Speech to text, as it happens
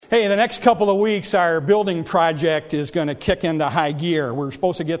Hey, the next couple of weeks, our building project is going to kick into high gear. We're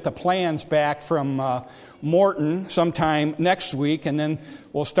supposed to get the plans back from Morton sometime next week, and then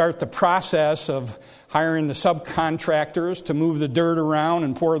we'll start the process of hiring the subcontractors to move the dirt around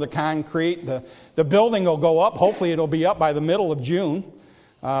and pour the concrete. The building will go up. Hopefully it'll be up by the middle of June,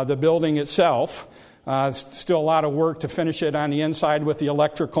 the building itself. Still a lot of work to finish it on the inside with the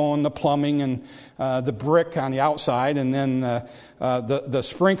electrical and the plumbing and the brick on the outside, and then the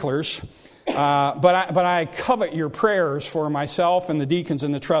sprinklers. But I covet your prayers for myself and the deacons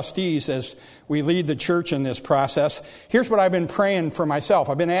and the trustees as we lead the church in this process. Here's what I've been praying for myself.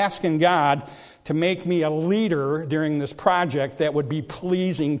 I've been asking God to make me a leader during this project that would be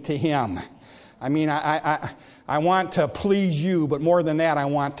pleasing to Him. I mean, I want to please you, but more than that, I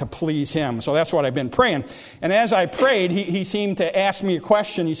want to please Him. So that's what I've been praying. And as I prayed, he seemed to ask me a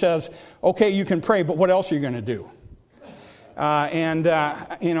question. He says, okay, you can pray, but what else are you going to do? I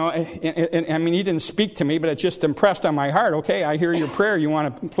mean, he didn't speak to me, but it just impressed on my heart. Okay, I hear your prayer. You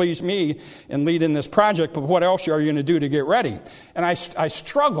want to please me and lead in this project, but what else are you going to do to get ready? And I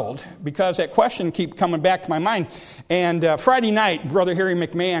struggled because that question kept coming back to my mind. And Friday night, Brother Harry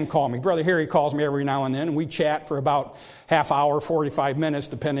McMahon called me. Brother Harry calls me every now and then, and we chat for about half hour, 45 minutes,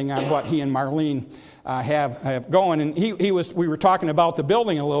 depending on what he and Marlene have going. And we were talking about the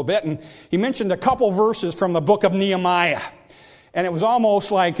building a little bit, and he mentioned a couple verses from the book of Nehemiah. And it was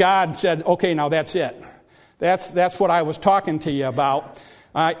almost like God said, okay, now that's it. That's what I was talking to you about.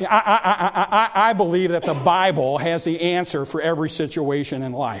 I believe that the Bible has the answer for every situation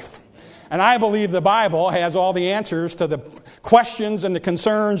in life. And I believe the Bible has all the answers to the questions and the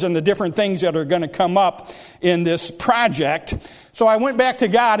concerns and the different things that are going to come up in this project. So I went back to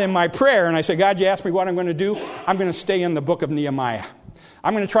God in my prayer, and I said, God, you asked me what I'm going to do. I'm going to stay in the book of Nehemiah.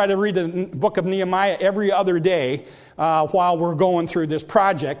 I'm going to try to read the book of Nehemiah every other day while we're going through this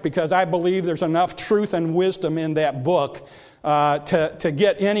project, because I believe there's enough truth and wisdom in that book to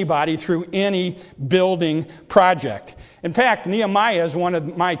get anybody through any building project. In fact, Nehemiah is one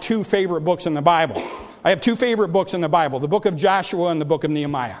of my two favorite books in the Bible. I have two favorite books in the Bible, the book of Joshua and the book of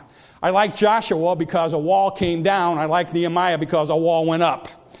Nehemiah. I like Joshua because a wall came down. I like Nehemiah because a wall went up.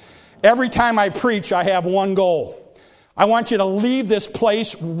 Every time I preach, I have one goal. I want you to leave this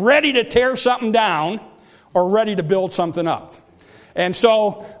place ready to tear something down or ready to build something up. And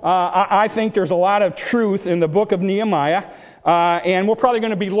so I think there's a lot of truth in the book of Nehemiah. And we're probably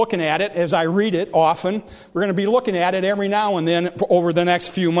going to be looking at it as I read it often. We're going to be looking at it every now and then over the next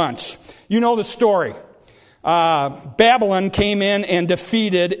few months. You know the story. Babylon came in and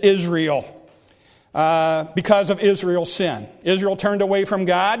defeated Israel because of Israel's sin. Israel turned away from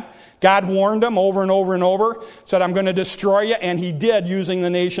God. God warned them over and over and over, said, I'm going to destroy you, and He did, using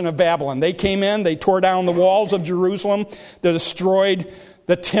the nation of Babylon. They came in, they tore down the walls of Jerusalem, they destroyed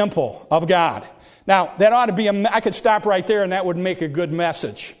the temple of God. Now, that ought to be I could stop right there, and that would make a good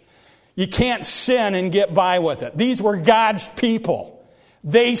message. You can't sin and get by with it. These were God's people.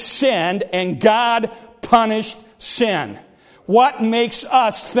 They sinned, and God punished sin. What makes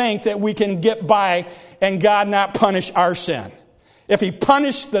us think that we can get by and God not punish our sin? If He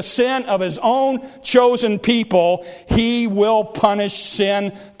punished the sin of His own chosen people, He will punish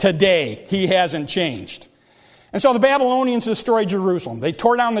sin today. He hasn't changed. And so the Babylonians destroyed Jerusalem. They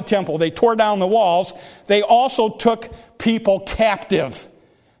tore down the temple. They tore down the walls. They also took people captive.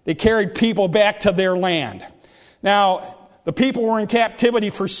 They carried people back to their land. Now, the people were in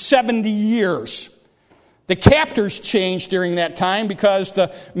captivity for 70 years. The captors changed during that time because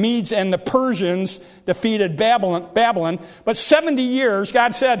the Medes and the Persians defeated Babylon. But 70 years,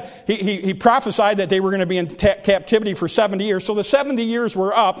 God said, He prophesied that they were going to be in captivity for 70 years. So the 70 years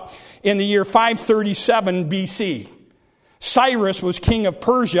were up in the year 537 BC. Cyrus was king of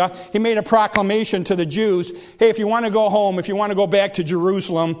Persia. He made a proclamation to the Jews, hey, if you want to go home, if you want to go back to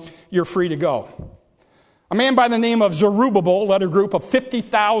Jerusalem, you're free to go. A man by the name of Zerubbabel led a group of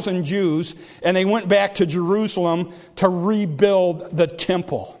 50,000 Jews, and they went back to Jerusalem to rebuild the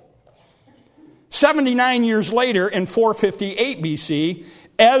temple. 79 years later, in 458 BC,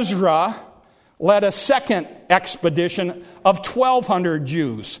 Ezra led a second expedition of 1,200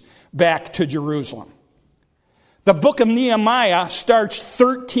 Jews back to Jerusalem. The book of Nehemiah starts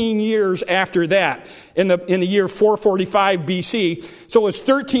 13 years after that, in the year 445 BC. So it was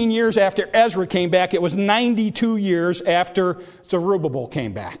 13 years after Ezra came back. It was 92 years after Zerubbabel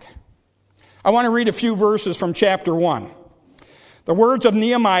came back. I want to read a few verses from chapter 1. The words of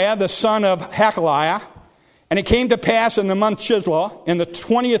Nehemiah, the son of Hakaliah. And it came to pass in the month Chislev, in the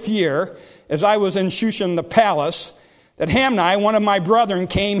 20th year, as I was in Shushan the palace, that Hamni, one of my brethren,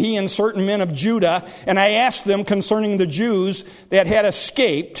 came, he and certain men of Judah, and I asked them concerning the Jews that had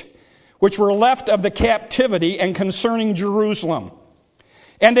escaped, which were left of the captivity, and concerning Jerusalem.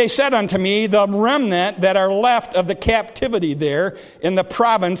 And they said unto me, the remnant that are left of the captivity there in the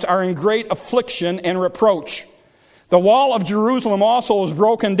province are in great affliction and reproach. The wall of Jerusalem also is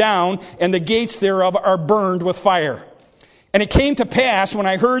broken down, and the gates thereof are burned with fire. And it came to pass, when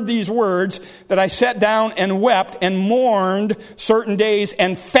I heard these words, that I sat down and wept and mourned certain days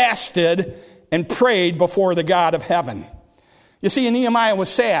and fasted and prayed before the God of heaven. You see, Nehemiah was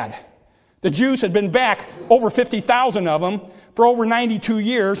sad. The Jews had been back, over 50,000 of them, for over 92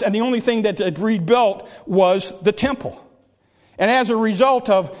 years, and the only thing that had rebuilt was the temple. And as a result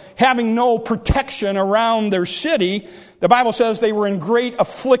of having no protection around their city, the Bible says they were in great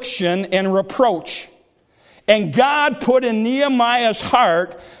affliction and reproach. And God put in Nehemiah's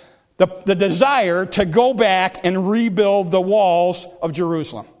heart the desire to go back and rebuild the walls of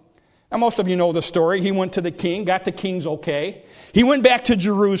Jerusalem. Now, most of you know the story. He went to the king, got the king's okay. He went back to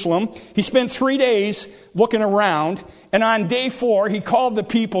Jerusalem. He spent 3 days looking around. And on day 4, he called the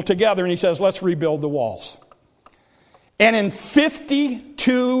people together and he says, let's rebuild the walls. And in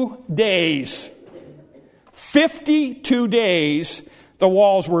 52 days, the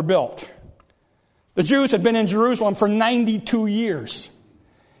walls were built. The Jews had been in Jerusalem for 92 years.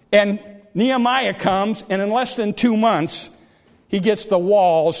 And Nehemiah comes, and in less than 2 months, he gets the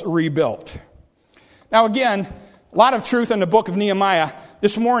walls rebuilt. Now again, a lot of truth in the book of Nehemiah.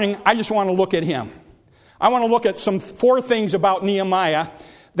 This morning, I just want to look at him. I want to look at 4 things about Nehemiah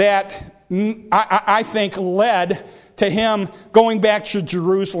that I think led to him going back to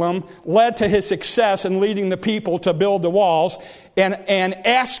Jerusalem, led to his success in leading the people to build the walls, and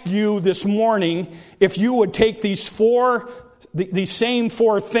ask you this morning if you would take these same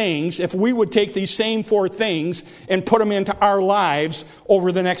 4 things, if we would take these same 4 things and put them into our lives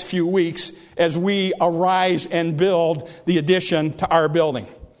over the next few weeks as we arise and build the addition to our building.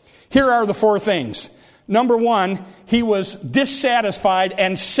 Here are the 4 things. Number 1, he was dissatisfied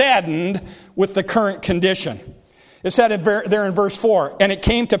and saddened with the current condition. It said there in verse 4, and it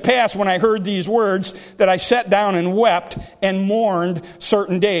came to pass when I heard these words that I sat down and wept and mourned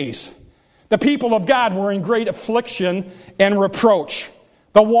certain days. The people of God were in great affliction and reproach.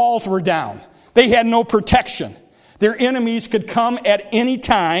 The walls were down. They had no protection. Their enemies could come at any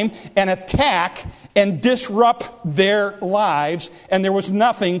time and attack and disrupt their lives, and there was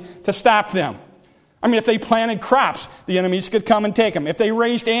nothing to stop them. I mean, if they planted crops, the enemies could come and take them. If they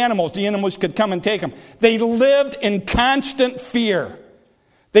raised animals, the enemies could come and take them. They lived in constant fear.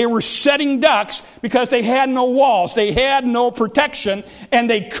 They were setting ducks because they had no walls. They had no protection, and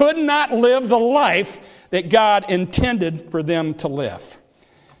they could not live the life that God intended for them to live.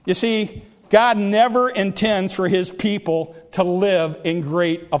 You see, God never intends for his people to live in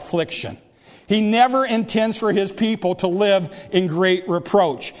great affliction. He never intends for his people to live in great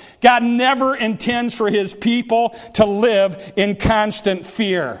reproach. God never intends for his people to live in constant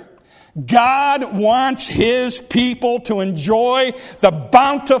fear. God wants his people to enjoy the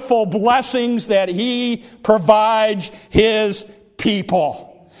bountiful blessings that he provides his people.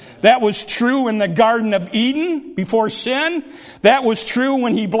 That was true in the Garden of Eden before sin. That was true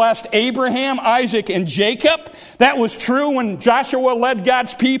when he blessed Abraham, Isaac, and Jacob. That was true when Joshua led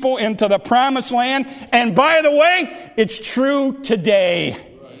God's people into the promised land. And by the way, it's true today.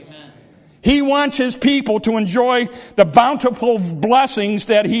 Amen. He wants his people to enjoy the bountiful blessings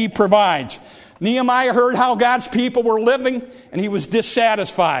that he provides. Nehemiah heard how God's people were living, and he was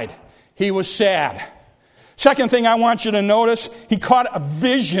dissatisfied. He was sad. Second thing I want you to notice, he caught a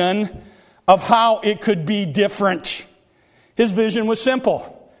vision of how it could be different. His vision was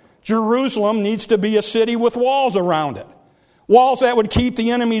simple. Jerusalem needs to be a city with walls around it. Walls that would keep the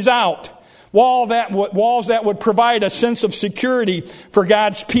enemies out. Walls that would provide a sense of security for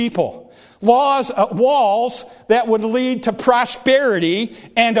God's people. Walls that would lead to prosperity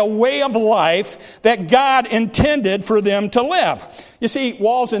and a way of life that God intended for them to live. You see,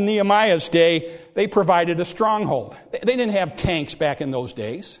 walls in Nehemiah's day, they provided a stronghold. They didn't have tanks back in those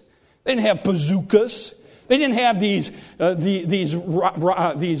days. They didn't have bazookas. They didn't have these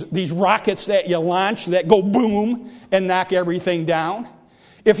rockets that you launch that go boom and knock everything down.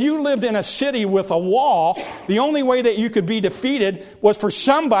 If you lived in a city with a wall, the only way that you could be defeated was for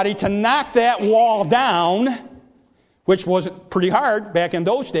somebody to knock that wall down, which was pretty hard back in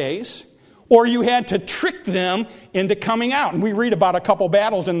those days, or you had to trick them into coming out. And we read about a couple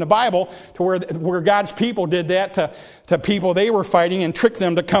battles in the Bible to where God's people did that to people they were fighting and tricked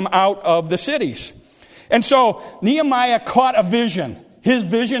them to come out of the cities. And so Nehemiah caught a vision. His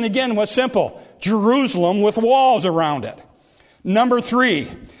vision, again, was simple. Jerusalem with walls around it. Number 3,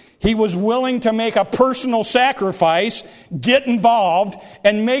 he was willing to make a personal sacrifice, get involved,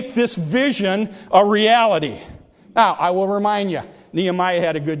 and make this vision a reality. Now, I will remind you, Nehemiah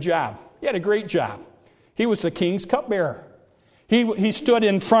had a good job. He had a great job. He was the king's cupbearer. He stood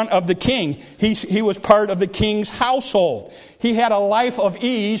in front of the king. He was part of the king's household. He had a life of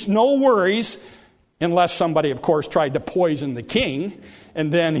ease, no worries, unless somebody, of course, tried to poison the king.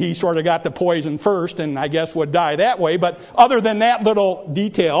 And then he sort of got the poison first and I guess would die that way. But other than that little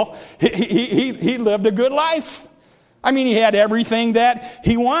detail, he lived a good life. I mean, he had everything that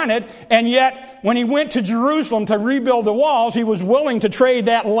he wanted. And yet, when he went to Jerusalem to rebuild the walls, he was willing to trade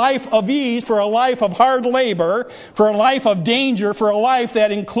that life of ease for a life of hard labor, for a life of danger, for a life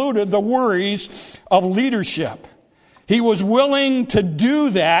that included the worries of leadership. He was willing to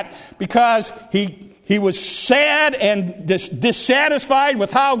do that because he was sad and dissatisfied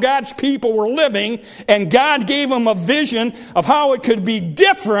with how God's people were living, and God gave him a vision of how it could be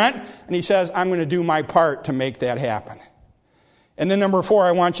different, and he says, I'm going to do my part to make that happen. And then number 4,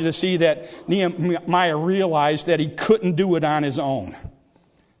 I want you to see that Nehemiah realized that he couldn't do it on his own,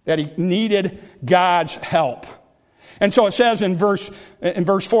 that he needed God's help. And so it says in verse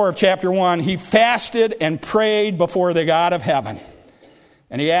 4 of chapter 1, he fasted and prayed before the God of heaven,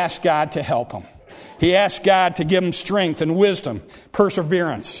 and he asked God to help him. He asked God to give him strength and wisdom,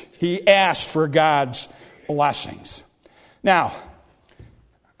 perseverance. He asked for God's blessings. Now,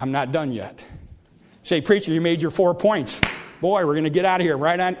 I'm not done yet. Say, preacher, you made your 4 points. Boy, we're going to get out of here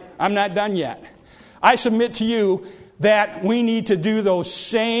right on. I'm not done yet. I submit to you that we need to do those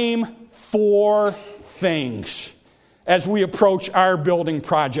same 4 things as we approach our building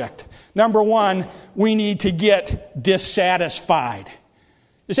project. Number 1, we need to get dissatisfied.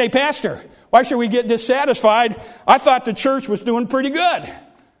 You say, Pastor, why should we get dissatisfied? I thought the church was doing pretty good.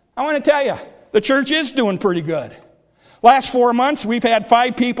 I want to tell you, the church is doing pretty good. Last 4 months, we've had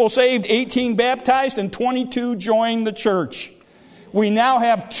 5 people saved, 18 baptized, and 22 joined the church. We now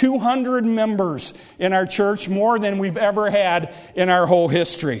have 200 members in our church, more than we've ever had in our whole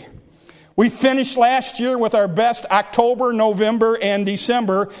history. We finished last year with our best October, November, and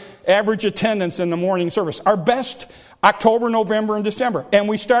December average attendance in the morning service. Our best October, November, and December. And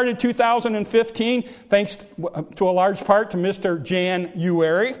we started 2015, thanks to a large part to Mr.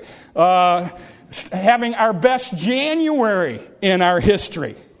 January, having our best January in our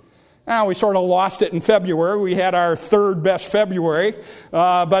history. Now, we sort of lost it in February. We had our 3rd best February.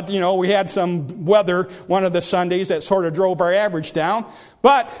 But, we had some weather one of the Sundays that sort of drove our average down.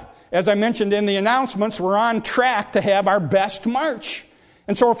 But, as I mentioned in the announcements, we're on track to have our best March.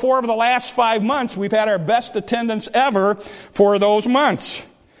 And so 4 of the last 5 months, we've had our best attendance ever for those months.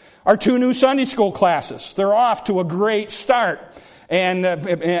 Our 2 new Sunday school classes, they're off to a great start. And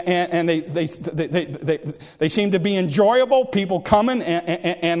they seem to be enjoyable, people coming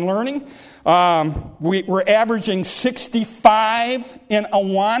and learning. We're averaging 65 in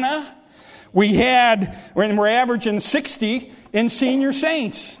Awana. We're averaging 60 in Senior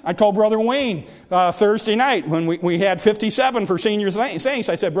Saints. I told Brother Wayne Thursday night when we had 57 for Senior Saints,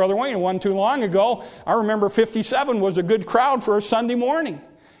 I said, Brother Wayne, it wasn't too long ago. I remember 57 was a good crowd for a Sunday morning.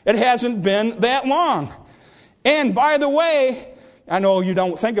 It hasn't been that long. And by the way, I know you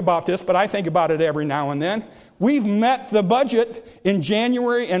don't think about this, but I think about it every now and then. We've met the budget in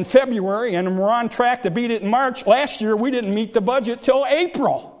January and February, and we're on track to beat it in March. Last year, we didn't meet the budget till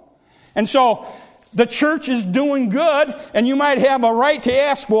April. And so the church is doing good, and you might have a right to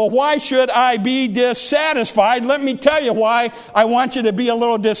ask, well, why should I be dissatisfied? Let me tell you why I want you to be a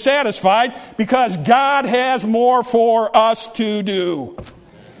little dissatisfied, because God has more for us to do.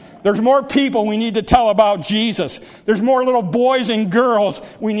 There's more people we need to tell about Jesus. There's more little boys and girls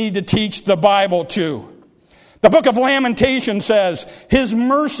we need to teach the Bible to. The book of Lamentations says, His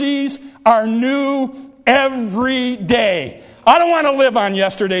mercies are new every day. I don't want to live on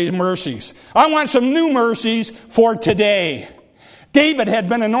yesterday's mercies. I want some new mercies for today. David had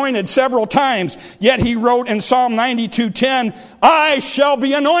been anointed several times, yet he wrote in Psalm 92:10, I shall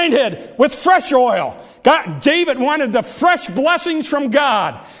be anointed with fresh oil. David wanted the fresh blessings from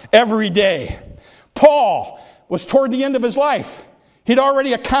God every day. Paul was toward the end of his life. He'd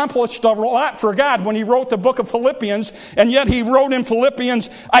already accomplished a lot for God when he wrote the book of Philippians, and yet he wrote in Philippians,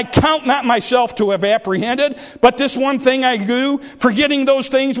 I count not myself to have apprehended, but this one thing I do, forgetting those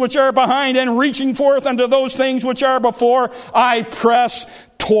things which are behind and reaching forth unto those things which are before, I press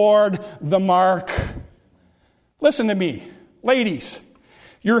toward the mark. Listen to me, ladies.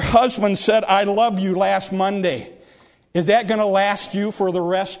 Your husband said, I love you last Monday. Is that going to last you for the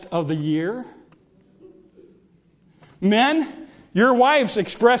rest of the year? Men, Your wives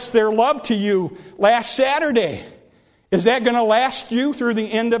expressed their love to you last Saturday. Is that going to last you through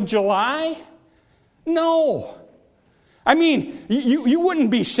the end of July? No. I mean, you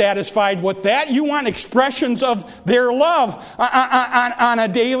wouldn't be satisfied with that. You want expressions of their love on a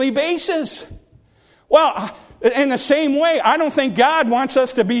daily basis. Well, in the same way, I don't think God wants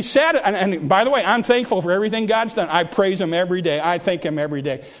us to be satisfied. And by the way, I'm thankful for everything God's done. I praise Him every day. I thank Him every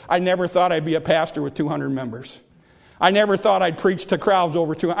day. I never thought I'd be a pastor with 200 members. I never thought I'd preach to crowds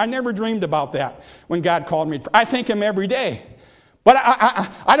over 200. I never dreamed about that when God called me. I thank Him every day. But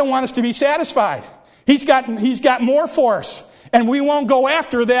I don't want us to be satisfied. He's got more for us. And we won't go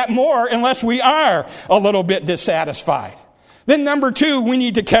after that more unless we are a little bit dissatisfied. Then number 2, we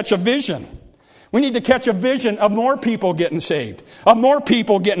need to catch a vision. We need to catch a vision of more people getting saved, of more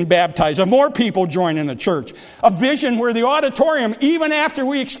people getting baptized, of more people joining the church. A vision where the auditorium, even after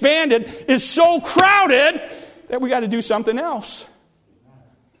we expanded, is so crowded that we got to do something else.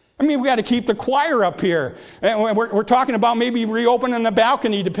 I mean, we got to keep the choir up here. And we're talking about maybe reopening the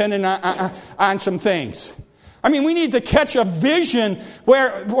balcony depending on some things. I mean, we need to catch a vision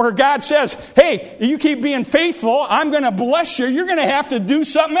where God says, hey, you keep being faithful, I'm going to bless you. You're going to have to do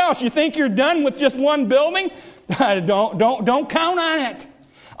something else. You think you're done with just one building? Don't count on it.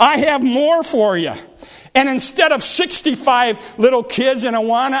 I have more for you. And instead of 65 little kids in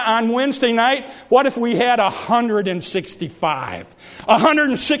Awana on Wednesday night, what if we had 165?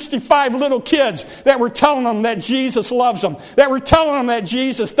 165 little kids that were telling them that Jesus loves them, that were telling them that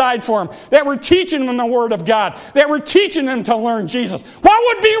Jesus died for them, that were teaching them the Word of God, that were teaching them to learn Jesus.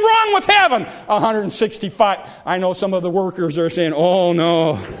 What would be wrong with heaven? 165. I know some of the workers are saying, oh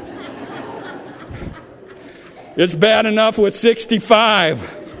no. It's bad enough with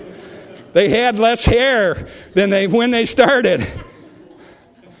 65. They had less hair than when they started.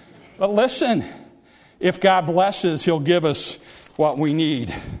 But listen, if God blesses, He'll give us what we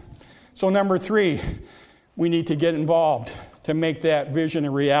need. So number 3, we need to get involved to make that vision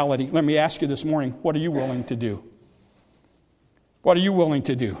a reality. Let me ask you this morning, what are you willing to do? What are you willing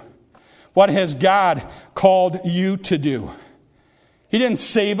to do? What has God called you to do? He didn't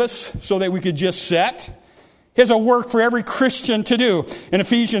save us so that we could just sit. He has a work for every Christian to do. In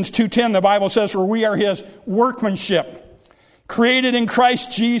Ephesians 2:10, the Bible says, for we are His workmanship, created in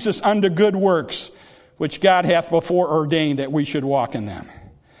Christ Jesus unto good works, which God hath before ordained that we should walk in them.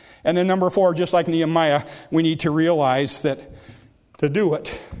 And then number 4, just like Nehemiah, we need to realize that to do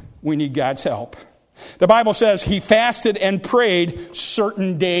it, we need God's help. The Bible says he fasted and prayed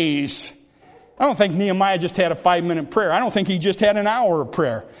certain days. I don't think Nehemiah just had a 5-minute prayer. I don't think he just had an hour of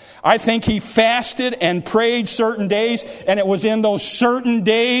prayer. I think he fasted and prayed certain days, and it was in those certain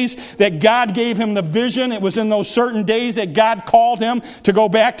days that God gave him the vision. It was in those certain days that God called him to go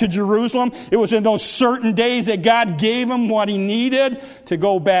back to Jerusalem. It was in those certain days that God gave him what he needed to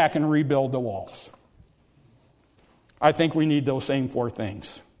go back and rebuild the walls. I think we need those same 4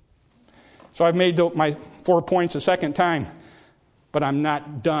 things. So I've made my 4 points a second time, but I'm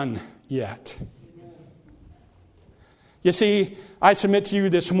not done yet. You see, I submit to you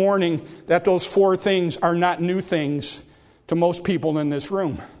this morning that those 4 things are not new things to most people in this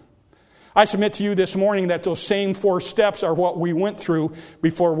room. I submit to you this morning that those same 4 steps are what we went through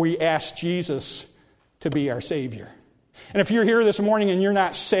before we asked Jesus to be our Savior. And if you're here this morning and you're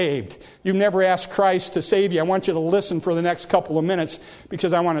not saved, you've never asked Christ to save you, I want you to listen for the next couple of minutes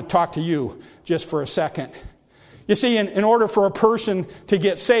because I want to talk to you just for a second. You see, in order for a person to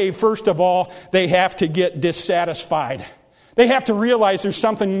get saved, first of all, they have to get dissatisfied. They have to realize there's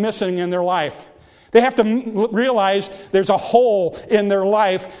something missing in their life. They have to realize there's a hole in their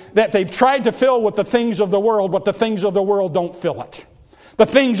life that they've tried to fill with the things of the world, but the things of the world don't fill it. The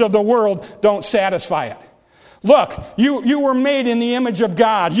things of the world don't satisfy it. Look, you were made in the image of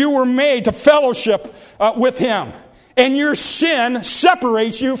God. You were made to fellowship with Him. And your sin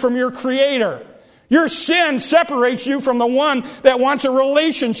separates you from your Creator. Your sin separates you from the one that wants a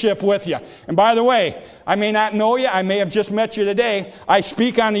relationship with you. And by the way, I may not know you. I may have just met you today. I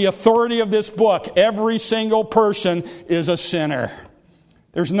speak on the authority of this book. Every single person is a sinner.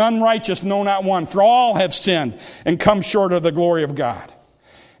 There's none righteous, no, not one. For all have sinned and come short of the glory of God.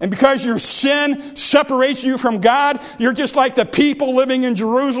 And because your sin separates you from God, you're just like the people living in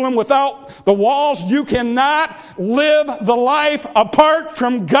Jerusalem without the walls. You cannot live the life apart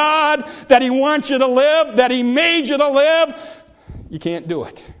from God that He wants you to live, that He made you to live. You can't do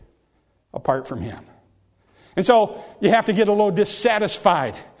it apart from Him. And so you have to get a little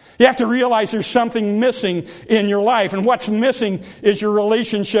dissatisfied. You have to realize there's something missing in your life. And what's missing is your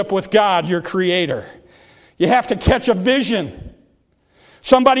relationship with God, your Creator. You have to catch a vision.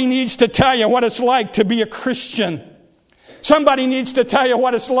 Somebody needs to tell you what it's like to be a Christian. Somebody needs to tell you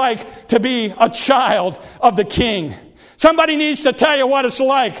what it's like to be a child of the King. Somebody needs to tell you what it's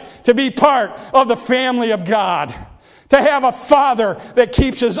like to be part of the family of God. To have a Father that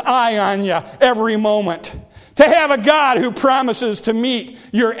keeps his eye on you every moment. To have a God who promises to meet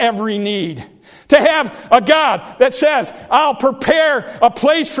your every need. To have a God that says, I'll prepare a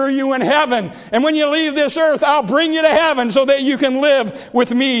place for you in heaven. And when you leave this earth, I'll bring you to heaven so that you can live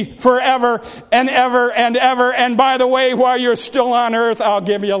with me forever and ever and ever. And by the way, while you're still on earth, I'll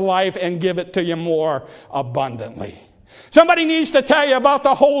give you life and give it to you more abundantly. Somebody needs to tell you about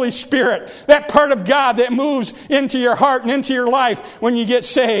the Holy Spirit, that part of God that moves into your heart and into your life when you get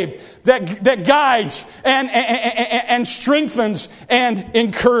saved, that guides and strengthens and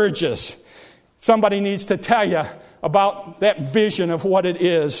encourages. Somebody needs to tell you about that vision of what it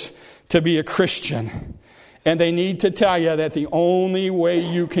is to be a Christian. And they need to tell you that the only way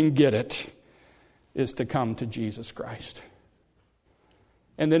you can get it is to come to Jesus Christ.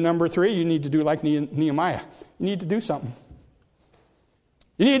 And then number 3, you need to do like Nehemiah. You need to do something.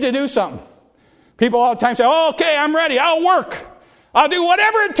 You need to do something. People all the time say, oh, okay, I'm ready. I'll work. I'll do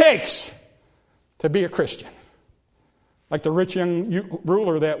whatever it takes to be a Christian. Like the rich young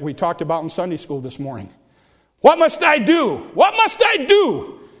ruler that we talked about in Sunday school this morning. What must I do? What must I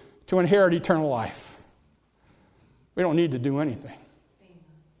do to inherit eternal life? We don't need to do anything.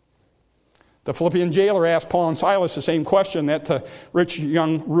 The Philippian jailer asked Paul and Silas the same question that the rich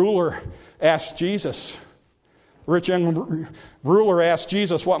young ruler asked Jesus. The rich young ruler asked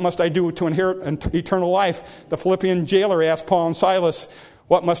Jesus, what must I do to inherit eternal life? The Philippian jailer asked Paul and Silas,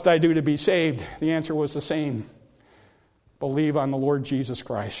 what must I do to be saved? The answer was the same. Believe on the Lord Jesus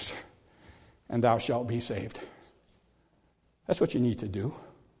Christ, and thou shalt be saved. That's what you need to do. You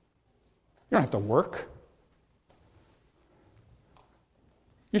don't have to work.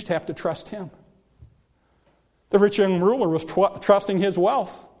 You just have to trust him. The rich young ruler was trusting his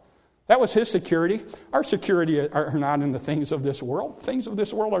wealth. That was his security. Our security are not in the things of this world. Things of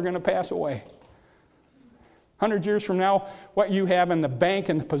this world are going to pass away. 100 years from now, what you have in the bank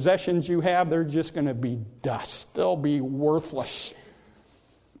and the possessions you have, they're just going to be dust. They'll be worthless.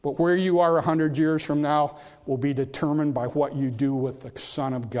 But where you are 100 years from now will be determined by what you do with the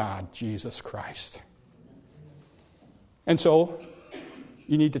Son of God, Jesus Christ. And so,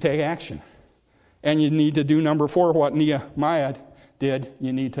 you need to take action. And you need to do number 4, what Nehemiah did.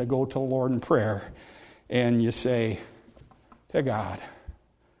 You need to go to the Lord in prayer. And you say to God,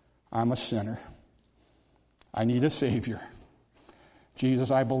 I'm a sinner. I need a Savior.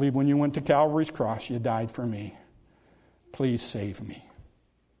 Jesus, I believe when you went to Calvary's cross, you died for me. Please save me.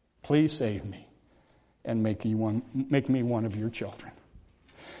 Please save me and make me one of your children.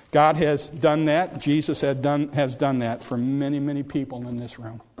 God has done that. Jesus has done that for many, many people in this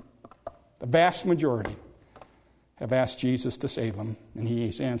room. The vast majority have asked Jesus to save them, and he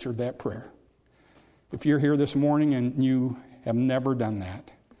has answered that prayer. If you're here this morning and you have never done that,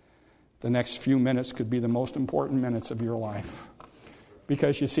 the next few minutes could be the most important minutes of your life.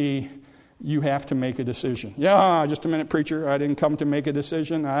 Because you see, you have to make a decision. Yeah, just a minute, preacher. I didn't come to make a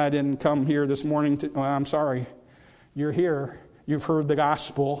decision. I didn't come here this morning to... Well, I'm sorry. You're here. You've heard the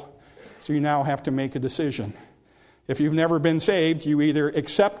gospel. So you now have to make a decision. If you've never been saved, you either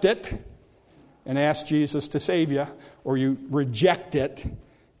accept it and ask Jesus to save you, or you reject it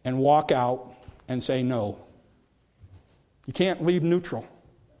and walk out and say no. You can't leave neutral.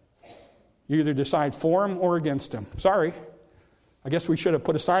 You either decide for him or against him. Sorry. I guess we should have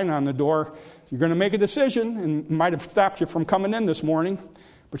put a sign on the door. You're going to make a decision, and it might have stopped you from coming in this morning,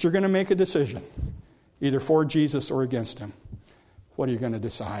 but you're going to make a decision, either for Jesus or against him. What are you going to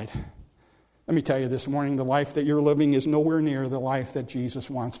decide? Let me tell you this morning, the life that you're living is nowhere near the life that Jesus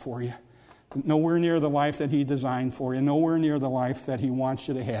wants for you. Nowhere near the life that he designed for you. Nowhere near the life that he wants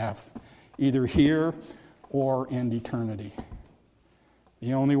you to have, either here or in eternity.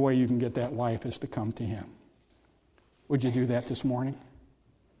 The only way you can get that life is to come to him. Would you do that this morning?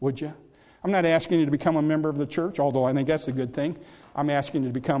 Would you? I'm not asking you to become a member of the church, although I think that's a good thing. I'm asking you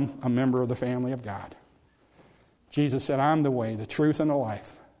to become a member of the family of God. Jesus said, I'm the way, the truth, and the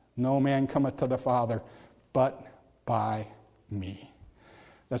life. No man cometh to the Father but by me.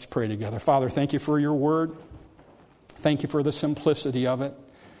 Let's pray together. Father, thank you for your word. Thank you for the simplicity of it.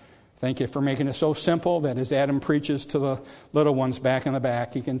 Thank you for making it so simple that as Adam preaches to the little ones back in the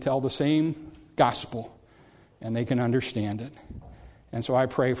back, he can tell the same gospel and they can understand it. And so I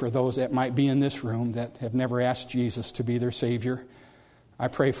pray for those that might be in this room that have never asked Jesus to be their Savior. I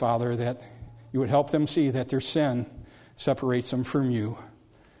pray, Father, that you would help them see that their sin separates them from you,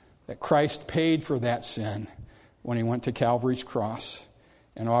 that Christ paid for that sin when he went to Calvary's cross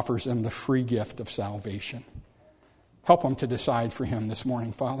and offers them the free gift of salvation. Help them to decide for him this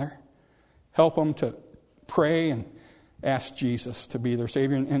morning, Father. Help them to pray and ask Jesus to be their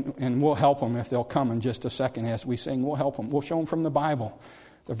Savior. And we'll help them if they'll come in just a second as we sing. We'll help them. We'll show them from the Bible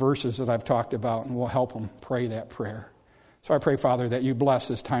the verses that I've talked about, and we'll help them pray that prayer. So I pray, Father, that you bless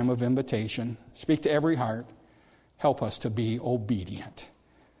this time of invitation. Speak to every heart. Help us to be obedient.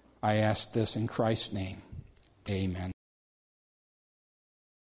 I ask this in Christ's name. Amen.